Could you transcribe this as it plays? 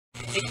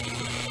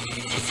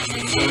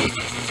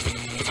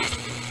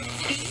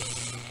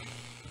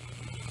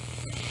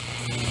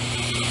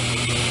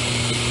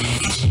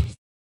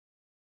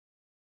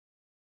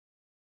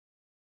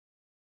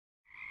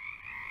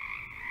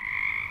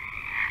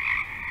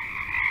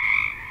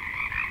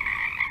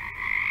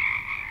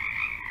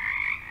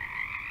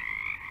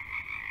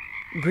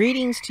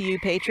Greetings to you,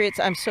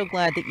 Patriots. I'm so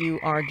glad that you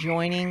are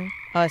joining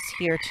us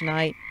here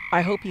tonight.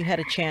 I hope you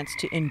had a chance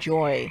to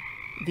enjoy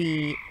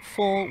the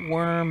full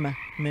worm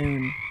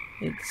moon.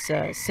 It's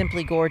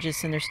simply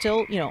gorgeous, and there's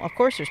still, of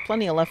course, there's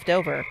plenty of left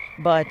over,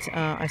 but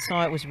I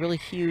saw it was really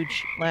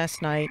huge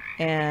last night,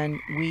 and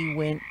we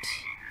went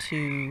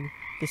to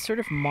this sort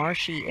of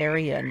marshy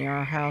area near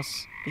our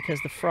house because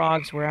the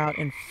frogs were out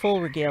in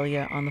full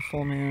regalia on the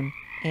full moon,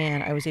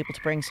 and I was able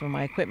to bring some of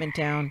my equipment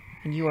down,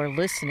 and you are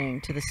listening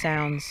to the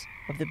sounds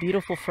of the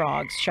beautiful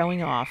frogs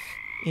showing off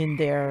in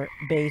their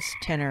bass,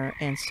 tenor,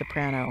 and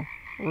soprano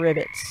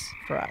ribbits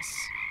for us.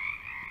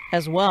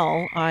 As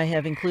well, I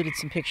have included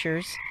some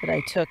pictures that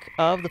I took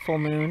of the full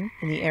moon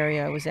in the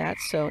area I was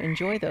at, so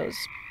enjoy those.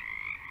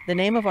 The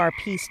name of our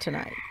piece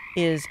tonight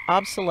is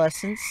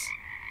Obsolescence,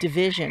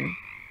 Division,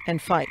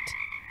 and Fight.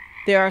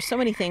 There are so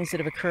many things that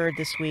have occurred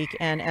this week,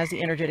 and as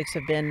the energetics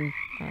have been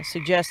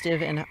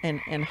suggestive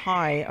and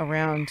high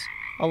around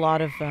a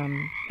lot of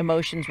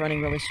emotions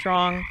running really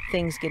strong,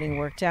 things getting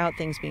worked out,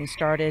 things being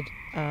started,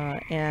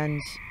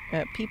 and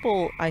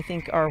people, I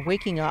think, are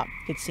waking up,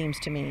 it seems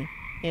to me,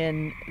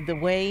 in the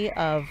way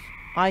of,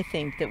 I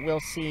think, that we'll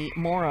see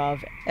more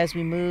of as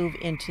we move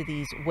into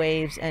these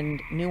waves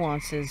and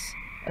nuances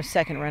of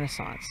Second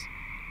Renaissance.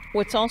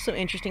 What's also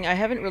interesting, I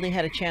haven't really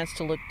had a chance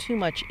to look too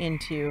much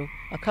into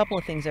a couple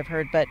of things I've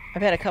heard, but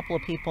I've had a couple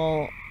of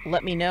people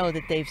let me know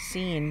that they've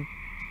seen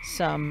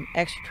some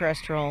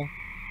extraterrestrial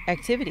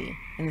activity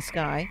in the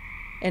sky,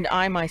 and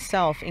I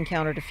myself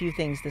encountered a few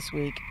things this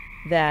week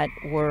that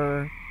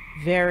were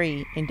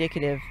very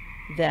indicative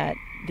that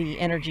the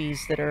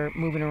energies that are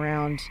moving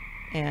around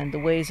and the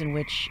ways in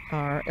which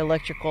our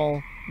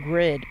electrical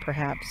grid,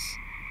 perhaps,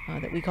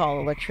 that we call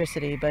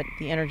electricity, but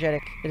the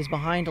energetic that is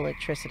behind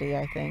electricity,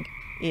 I think,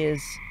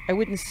 is, I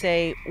wouldn't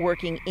say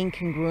working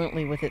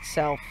incongruently with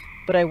itself,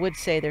 but I would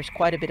say there's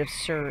quite a bit of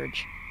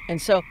surge.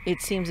 And so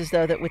it seems as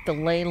though that with the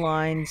ley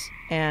lines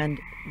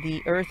and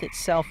the earth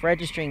itself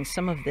registering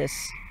some of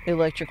this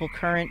electrical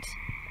current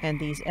and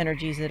these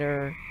energies that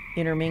are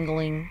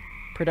intermingling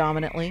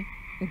predominantly,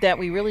 that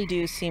we really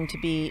do seem to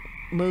be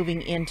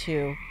moving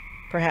into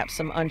perhaps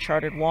some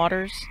uncharted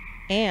waters,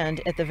 and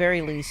at the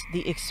very least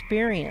the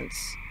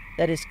experience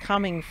that is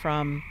coming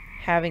from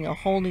having a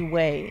whole new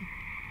way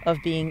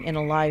of being in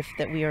a life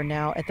that we are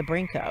now at the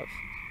brink of.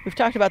 We've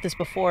talked about this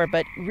before,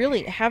 but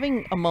really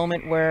having a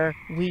moment where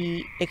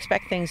we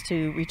expect things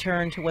to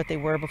return to what they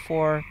were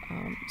before,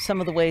 some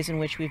of the ways in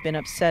which we've been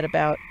upset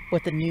about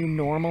what the new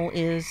normal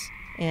is,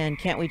 and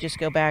can't we just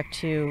go back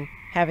to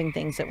having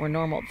things that were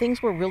normal?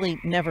 Things were really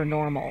never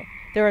normal.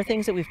 There are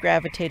things that we've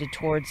gravitated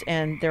towards,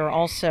 and there are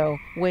also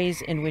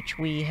ways in which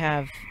we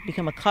have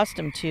become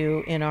accustomed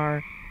to in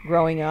our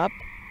growing up,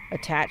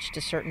 attached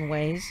to certain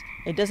ways.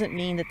 It doesn't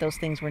mean that those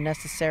things were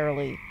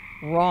necessarily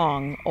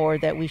wrong or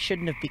that we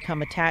shouldn't have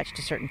become attached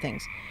to certain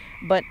things.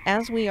 But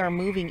as we are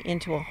moving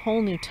into a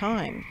whole new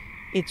time,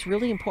 it's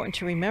really important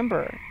to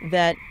remember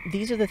that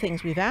these are the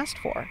things we've asked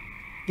for.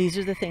 These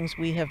are the things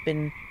we have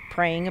been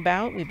praying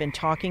about, we've been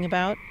talking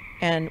about,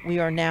 and we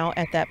are now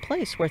at that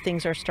place where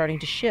things are starting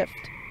to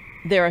shift.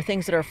 There are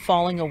things that are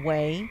falling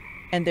away,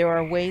 and there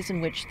are ways in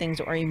which things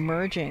are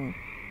emerging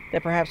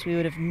that perhaps we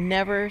would have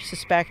never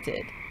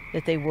suspected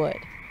that they would.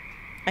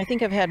 I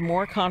think I've had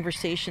more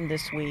conversation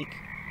this week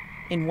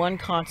in one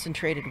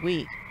concentrated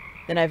week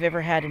than I've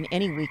ever had in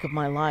any week of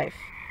my life.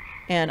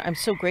 And I'm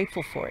so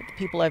grateful for it. The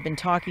people I've been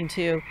talking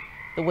to,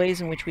 the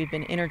ways in which we've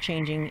been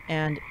interchanging,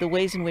 and the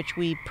ways in which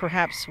we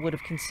perhaps would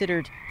have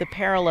considered the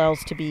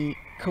parallels to be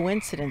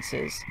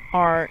coincidences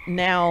are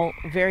now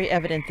very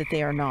evident that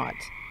they are not.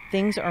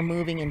 Things are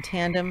moving in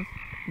tandem.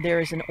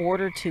 There is an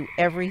order to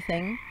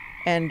everything.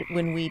 And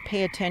when we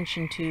pay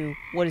attention to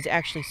what is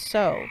actually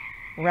so,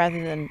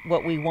 rather than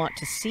what we want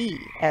to see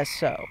as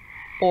so,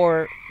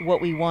 or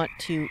what we want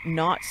to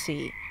not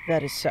see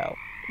that is so,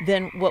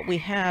 then what we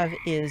have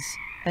is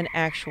an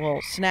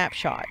actual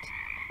snapshot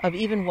of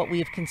even what we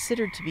have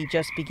considered to be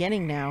just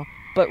beginning now,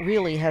 but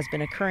really has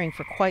been occurring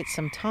for quite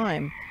some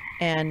time,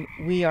 and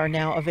we are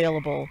now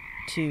available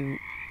to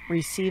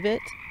receive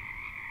it,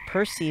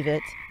 perceive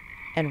it,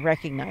 and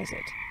recognize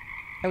it.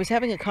 I was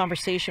having a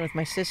conversation with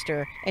my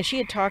sister, and she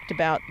had talked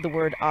about the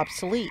word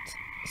obsolete,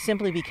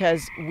 simply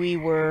because we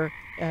were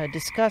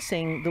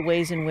discussing the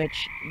ways in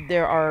which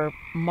there are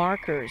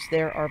markers,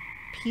 there are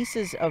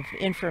pieces of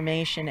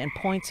information and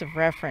points of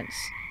reference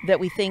that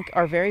we think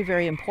are very,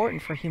 very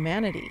important for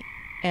humanity.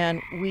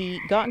 And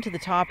we got into the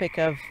topic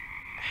of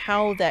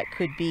how that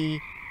could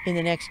be in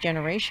the next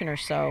generation or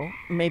so,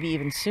 maybe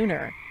even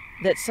sooner,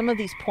 that some of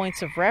these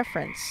points of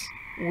reference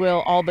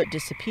will all but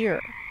disappear.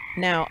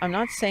 Now, I'm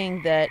not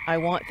saying that I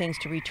want things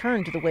to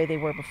return to the way they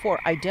were before.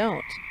 I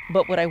don't.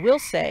 But what I will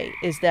say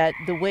is that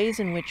the ways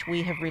in which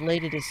we have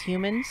related as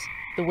humans,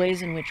 the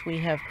ways in which we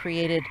have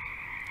created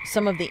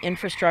some of the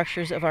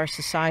infrastructures of our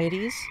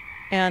societies,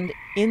 and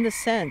in the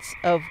sense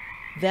of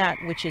that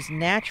which is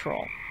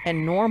natural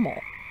and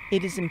normal,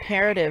 it is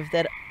imperative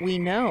that we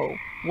know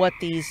what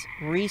these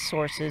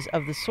resources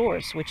of the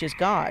source, which is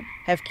God,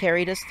 have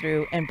carried us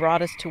through and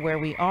brought us to where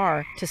we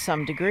are to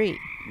some degree.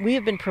 We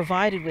have been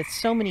provided with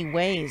so many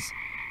ways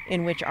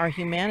in which our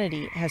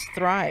humanity has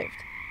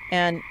thrived.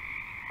 And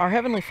our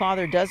Heavenly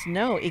Father does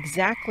know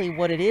exactly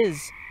what it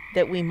is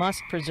that we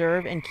must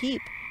preserve and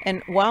keep.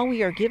 And while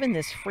we are given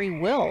this free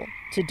will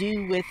to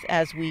do with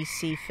as we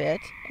see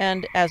fit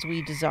and as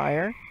we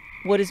desire,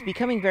 what is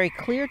becoming very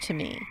clear to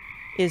me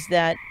is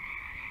that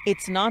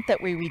it's not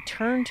that we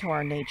return to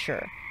our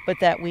nature, but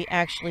that we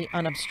actually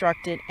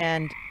unobstruct it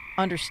and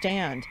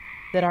understand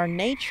that our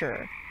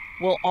nature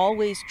will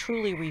always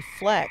truly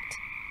reflect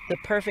the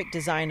perfect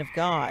design of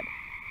God.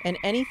 And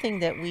anything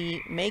that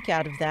we make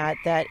out of that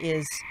that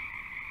is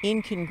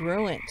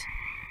incongruent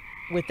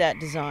with that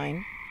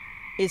design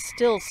is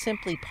still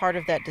simply part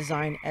of that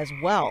design as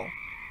well.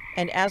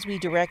 And as we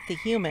direct the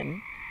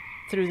human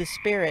through the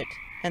Spirit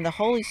and the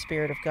Holy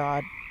Spirit of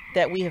God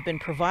that we have been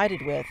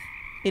provided with,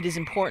 it is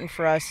important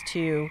for us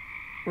to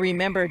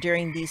remember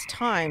during these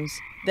times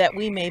that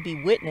we may be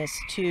witness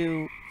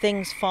to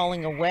things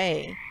falling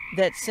away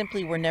that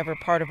simply were never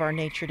part of our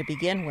nature to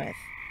begin with,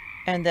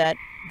 and that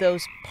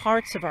those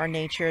parts of our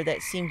nature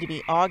that seem to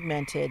be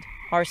augmented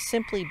are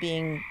simply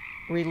being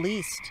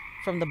released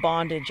from the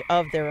bondage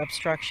of their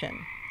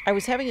obstruction. I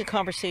was having a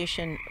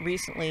conversation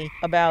recently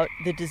about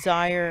the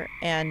desire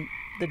and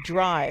the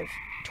drive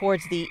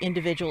towards the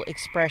individual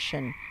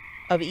expression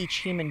of each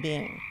human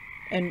being.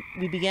 And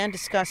we began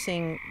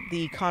discussing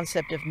the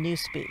concept of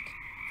newspeak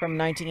from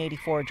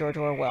 1984, George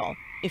Orwell.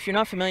 If you're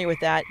not familiar with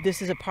that,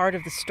 this is a part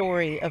of the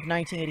story of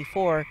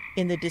 1984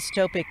 in the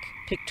dystopic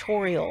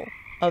pictorial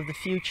of the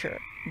future.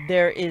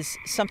 There is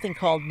something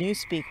called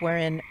newspeak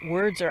wherein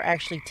words are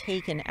actually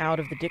taken out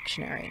of the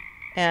dictionary,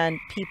 and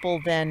people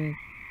then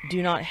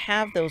do not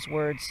have those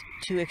words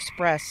to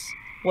express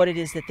what it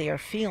is that they are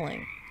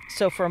feeling.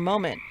 So for a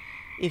moment,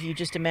 if you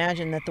just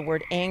imagine that the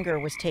word anger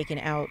was taken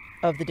out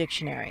of the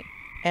dictionary,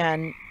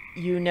 and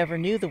you never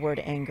knew the word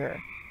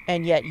anger,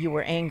 and yet you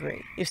were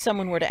angry. If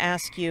someone were to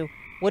ask you,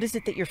 what is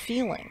it that you're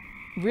feeling?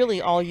 Really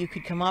all you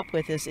could come up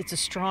with is, it's a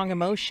strong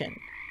emotion.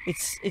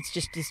 It's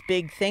just this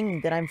big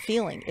thing that I'm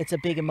feeling. It's a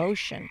big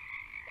emotion.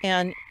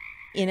 And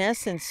in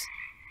essence,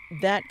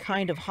 that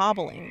kind of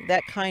hobbling,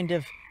 that kind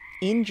of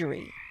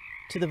injury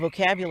to the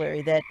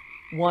vocabulary that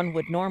one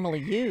would normally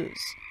use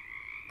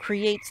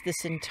creates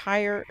this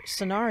entire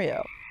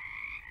scenario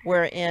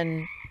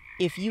wherein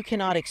if you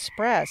cannot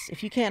express,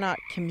 if you cannot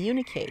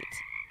communicate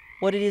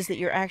what it is that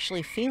you're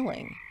actually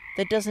feeling,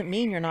 that doesn't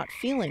mean you're not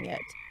feeling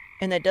it.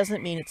 And that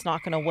doesn't mean it's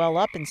not going to well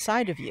up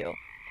inside of you.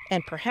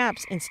 And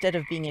perhaps instead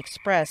of being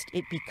expressed,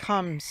 it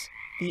becomes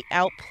the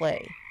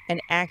outplay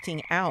and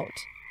acting out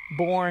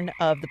born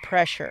of the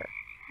pressure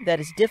that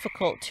is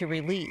difficult to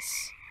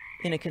release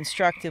in a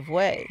constructive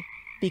way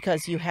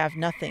because you have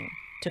nothing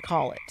to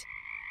call it.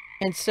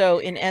 And so,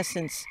 in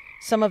essence,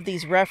 some of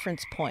these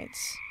reference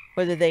points,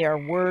 whether they are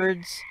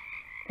words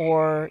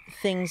or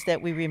things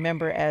that we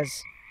remember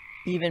as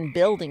even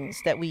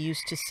buildings that we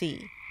used to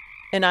see,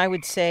 and I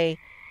would say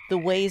the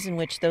ways in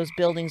which those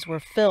buildings were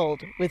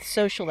filled with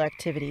social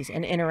activities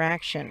and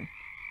interaction,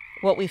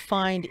 what we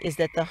find is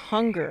that the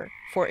hunger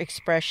for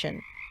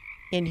expression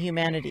in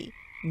humanity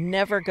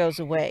never goes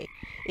away.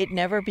 It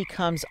never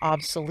becomes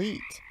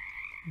obsolete.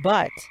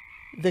 But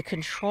the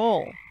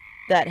control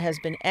that has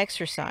been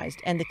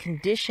exercised and the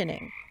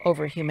conditioning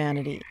over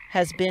humanity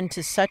has been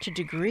to such a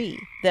degree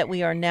that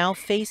we are now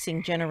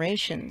facing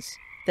generations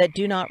that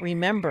do not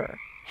remember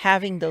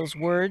having those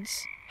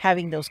words,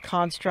 having those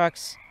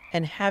constructs,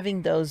 and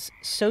having those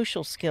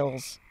social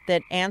skills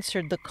that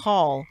answered the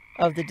call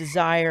of the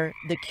desire,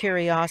 the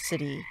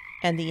curiosity,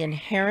 and the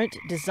inherent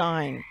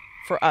design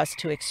for us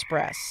to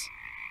express,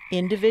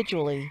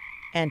 individually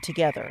and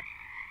together.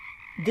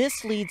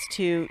 This leads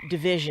to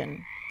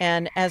division,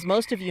 and as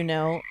most of you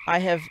know, I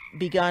have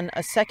begun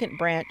a second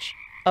branch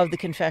of the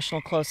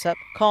confessional close-up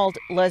called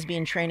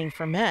Lesbian Training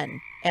for Men,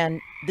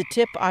 and the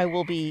tip I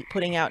will be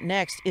putting out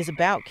next is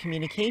about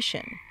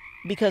communication,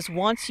 because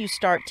once you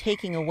start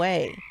taking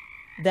away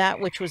that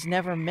which was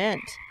never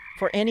meant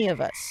for any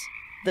of us,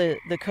 the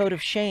code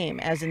of shame,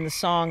 as in the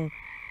song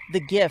The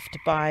Gift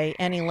by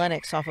Annie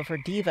Lennox off of her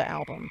Diva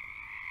album,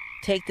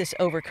 take this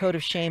overcoat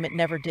of shame, it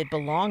never did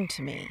belong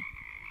to me.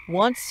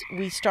 Once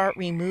we start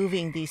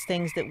removing these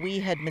things that we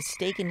had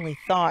mistakenly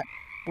thought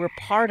were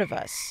part of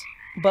us,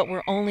 but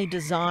were only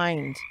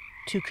designed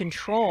to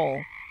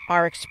control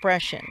our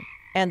expression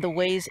and the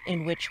ways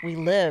in which we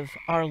live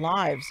our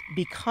lives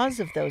because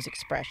of those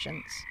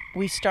expressions,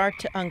 we start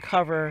to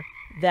uncover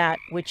that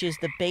which is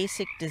the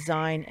basic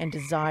design and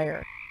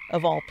desire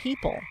of all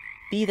people,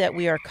 be that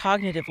we are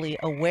cognitively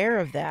aware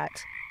of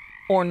that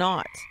or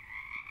not.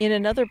 In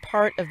another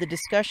part of the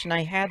discussion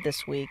I had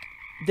this week,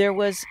 there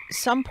was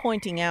some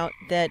pointing out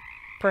that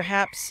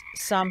perhaps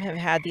some have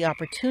had the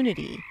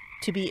opportunity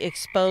to be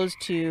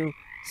exposed to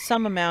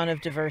some amount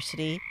of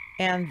diversity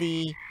and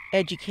the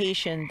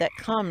education that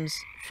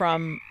comes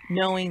from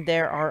knowing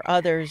there are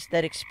others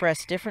that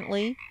express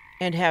differently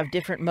and have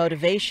different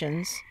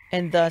motivations,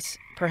 and thus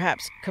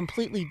perhaps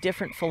completely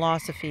different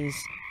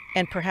philosophies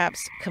and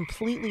perhaps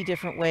completely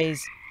different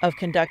ways of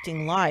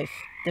conducting life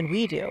than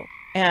we do.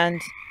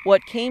 And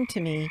what came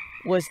to me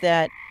was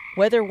that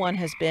whether one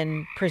has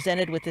been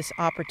presented with this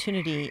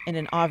opportunity in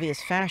an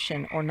obvious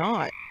fashion or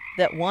not,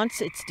 that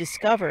once it's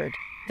discovered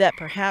that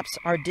perhaps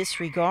our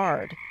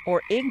disregard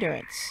or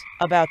ignorance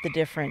about the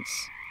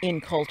difference in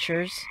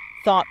cultures,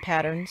 thought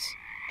patterns,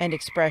 and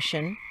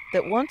expression,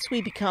 that once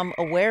we become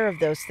aware of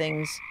those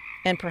things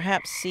and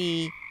perhaps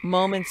see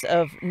moments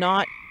of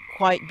not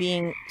quite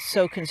being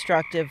so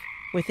constructive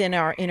within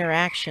our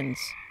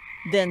interactions,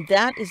 then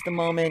that is the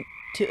moment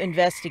to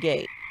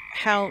investigate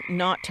how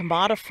not to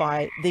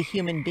modify the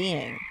human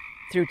being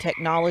through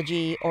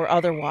technology or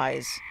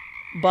otherwise,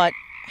 but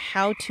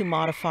how to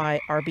modify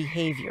our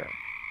behavior.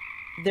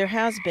 There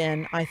has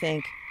been, I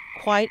think,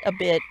 quite a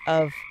bit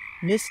of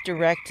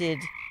misdirected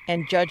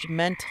and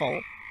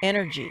judgmental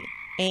energy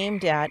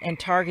aimed at and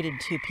targeted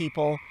to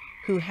people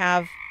who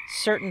have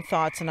certain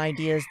thoughts and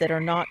ideas that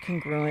are not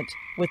congruent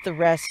with the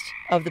rest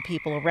of the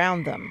people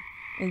around them.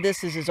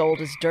 This is as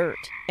old as dirt.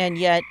 And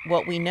yet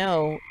what we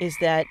know is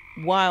that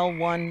while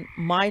one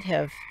might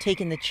have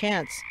taken the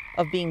chance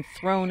of being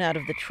thrown out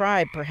of the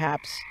tribe,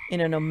 perhaps in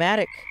a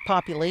nomadic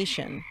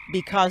population,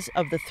 because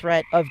of the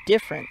threat of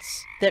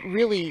difference, that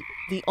really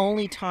the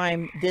only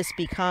time this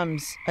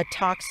becomes a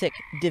toxic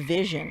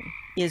division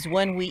is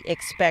when we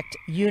expect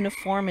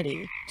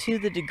uniformity to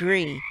the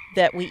degree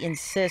that we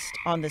insist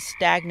on the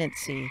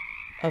stagnancy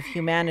of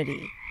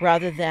humanity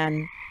rather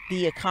than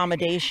the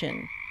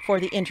accommodation for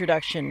the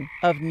introduction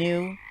of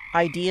new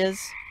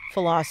ideas,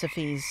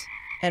 philosophies,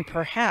 and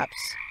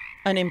perhaps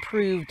an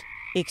improved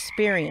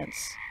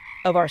experience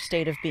of our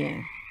state of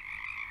being.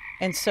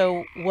 And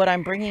so what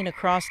I'm bringing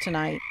across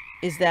tonight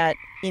is that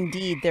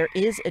indeed there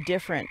is a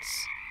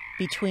difference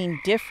between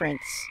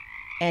difference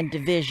and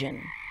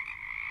division.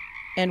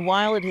 And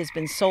while it has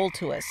been sold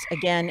to us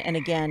again and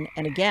again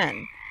and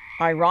again,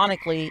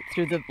 ironically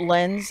through the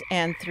lens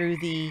and through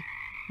the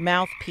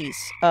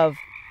mouthpiece of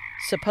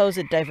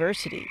supposed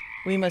diversity,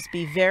 we must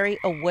be very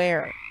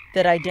aware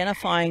that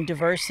identifying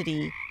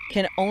diversity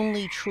can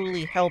only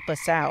truly help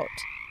us out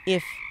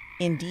if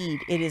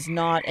indeed it is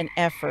not an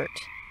effort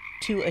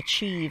to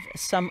achieve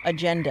some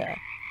agenda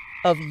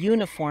of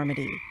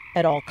uniformity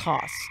at all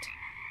cost.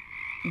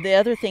 The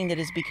other thing that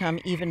has become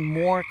even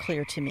more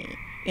clear to me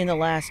in the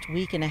last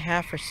week and a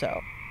half or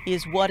so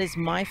is what is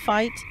my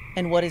fight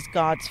and what is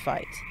God's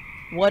fight.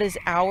 What is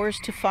ours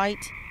to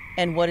fight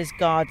and what is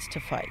God's to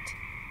fight.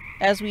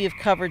 As we have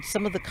covered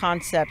some of the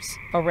concepts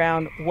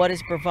around what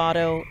is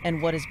bravado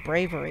and what is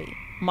bravery,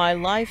 my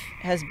life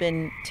has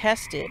been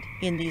tested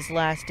in these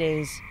last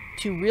days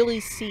to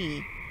really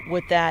see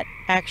what that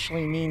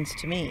actually means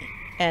to me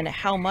and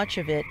how much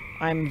of it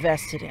I'm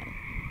invested in.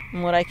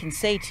 And what I can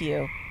say to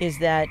you is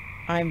that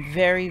I'm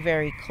very,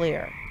 very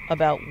clear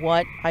about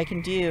what I can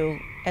do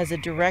as a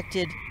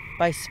directed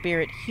by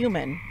spirit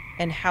human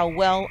and how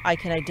well I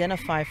can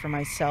identify for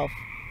myself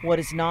what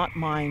is not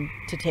mine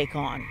to take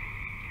on.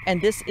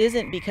 And this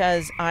isn't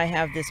because I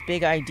have this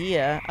big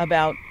idea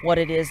about what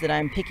it is that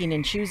I'm picking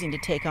and choosing to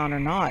take on or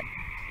not.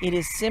 It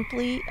is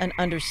simply an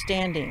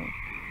understanding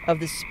of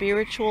the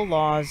spiritual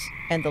laws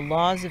and the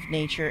laws of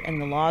nature and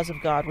the laws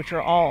of God, which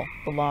are all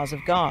the laws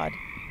of God,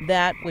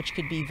 that which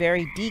could be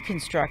very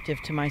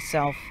deconstructive to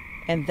myself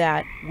and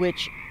that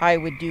which I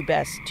would do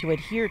best to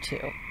adhere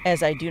to,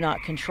 as I do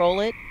not control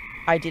it,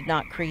 I did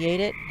not create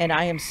it, and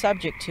I am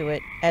subject to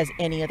it as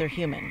any other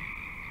human.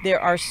 There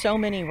are so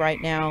many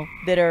right now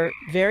that are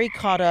very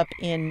caught up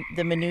in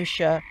the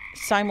minutia,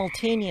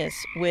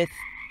 simultaneous with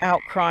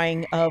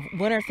outcrying of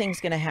when are things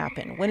going to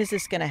happen? When is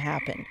this going to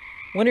happen?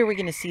 When are we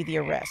going to see the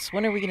arrests?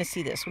 When are we going to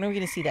see this? When are we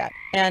going to see that?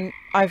 And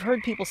I've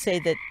heard people say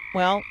that,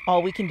 well,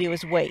 all we can do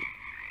is wait.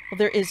 Well,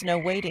 there is no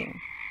waiting.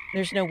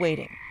 There's no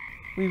waiting.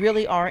 We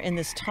really are in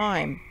this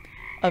time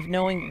of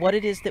knowing what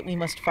it is that we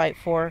must fight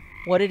for,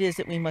 what it is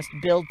that we must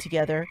build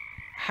together,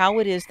 how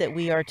it is that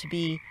we are to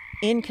be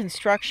in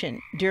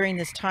construction during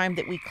this time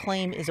that we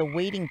claim is a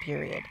waiting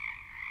period.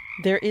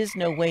 There is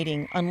no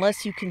waiting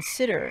unless you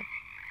consider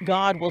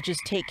God will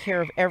just take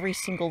care of every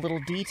single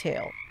little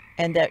detail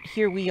and that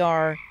here we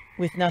are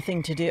with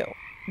nothing to do.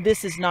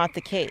 This is not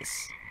the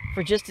case.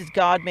 For just as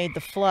God made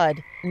the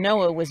flood,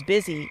 Noah was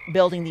busy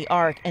building the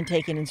ark and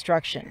taking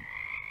instruction.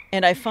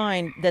 And I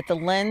find that the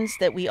lens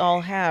that we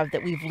all have,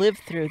 that we've lived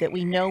through, that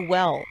we know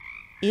well,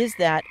 is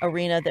that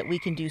arena that we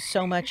can do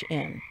so much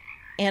in.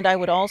 And I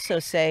would also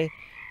say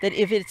that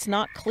if it's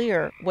not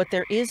clear what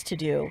there is to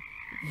do,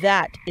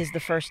 that is the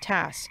first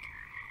task.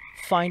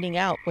 Finding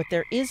out what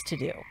there is to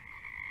do.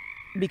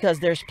 Because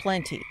there's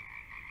plenty.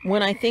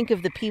 When I think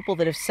of the people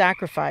that have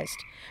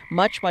sacrificed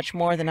much, much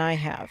more than I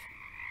have,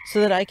 so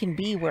that I can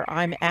be where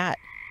I'm at,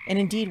 and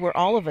indeed where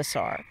all of us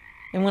are.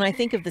 And when I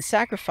think of the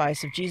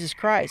sacrifice of Jesus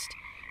Christ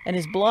and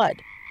his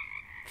blood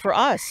for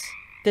us,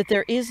 that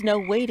there is no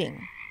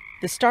waiting.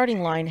 The starting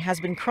line has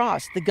been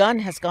crossed. The gun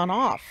has gone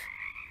off.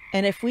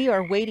 And if we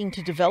are waiting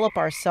to develop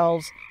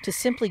ourselves to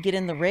simply get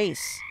in the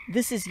race,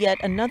 this is yet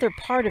another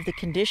part of the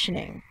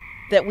conditioning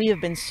that we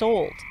have been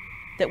sold,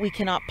 that we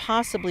cannot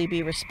possibly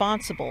be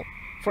responsible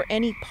for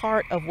any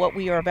part of what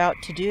we are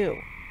about to do,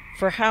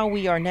 for how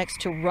we are next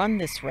to run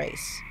this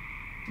race,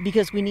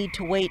 because we need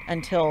to wait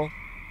until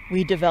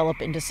we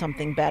develop into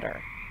something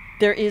better.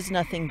 There is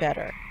nothing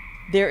better.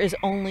 There is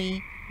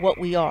only what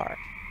we are,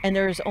 and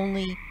there is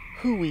only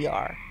who we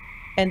are,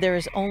 and there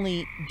is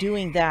only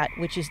doing that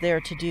which is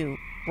there to do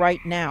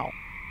right now,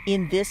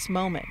 in this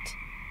moment.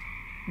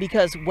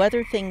 Because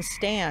whether things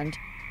stand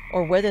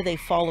or whether they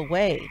fall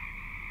away,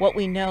 what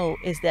we know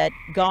is that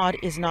God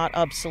is not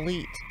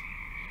obsolete,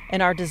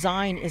 and our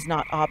design is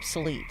not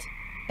obsolete,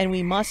 and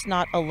we must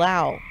not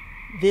allow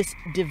this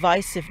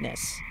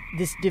divisiveness,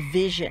 this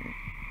division,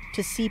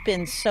 to seep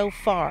in so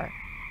far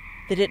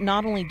that it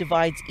not only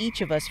divides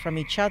each of us from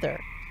each other,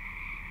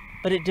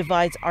 but it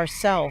divides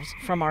ourselves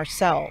from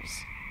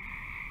ourselves.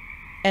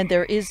 And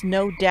there is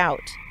no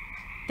doubt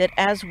that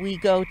as we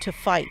go to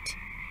fight,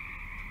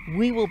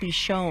 we will be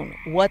shown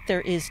what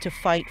there is to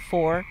fight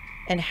for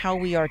and how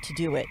we are to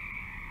do it.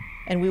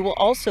 And we will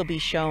also be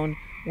shown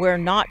where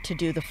not to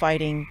do the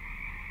fighting,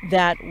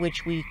 that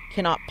which we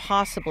cannot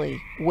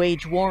possibly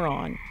wage war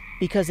on,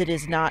 because it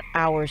is not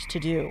ours to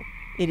do.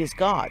 It is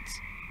God's.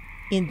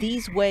 In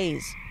these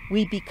ways,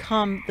 we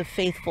become the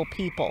faithful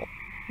people.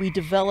 We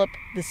develop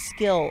the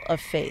skill of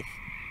faith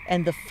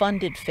and the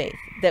funded faith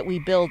that we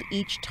build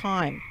each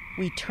time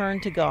we turn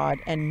to God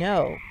and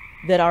know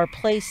that our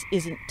place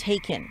isn't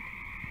taken,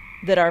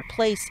 that our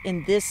place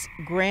in this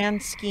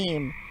grand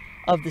scheme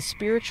of the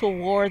spiritual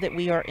war that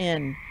we are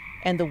in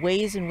and the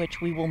ways in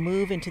which we will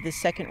move into the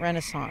second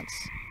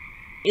Renaissance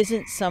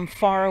isn't some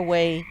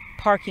faraway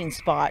parking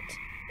spot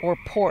or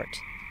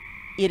port.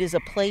 It is a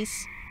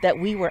place that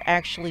we were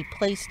actually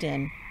placed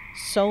in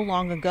so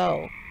long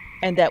ago,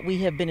 and that we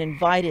have been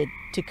invited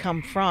to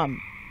come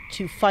from,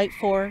 to fight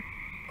for,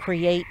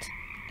 create,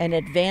 and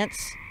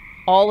advance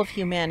all of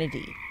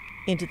humanity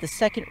into the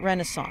second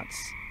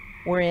Renaissance,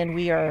 wherein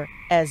we are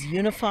as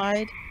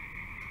unified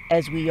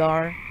as we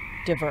are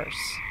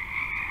diverse.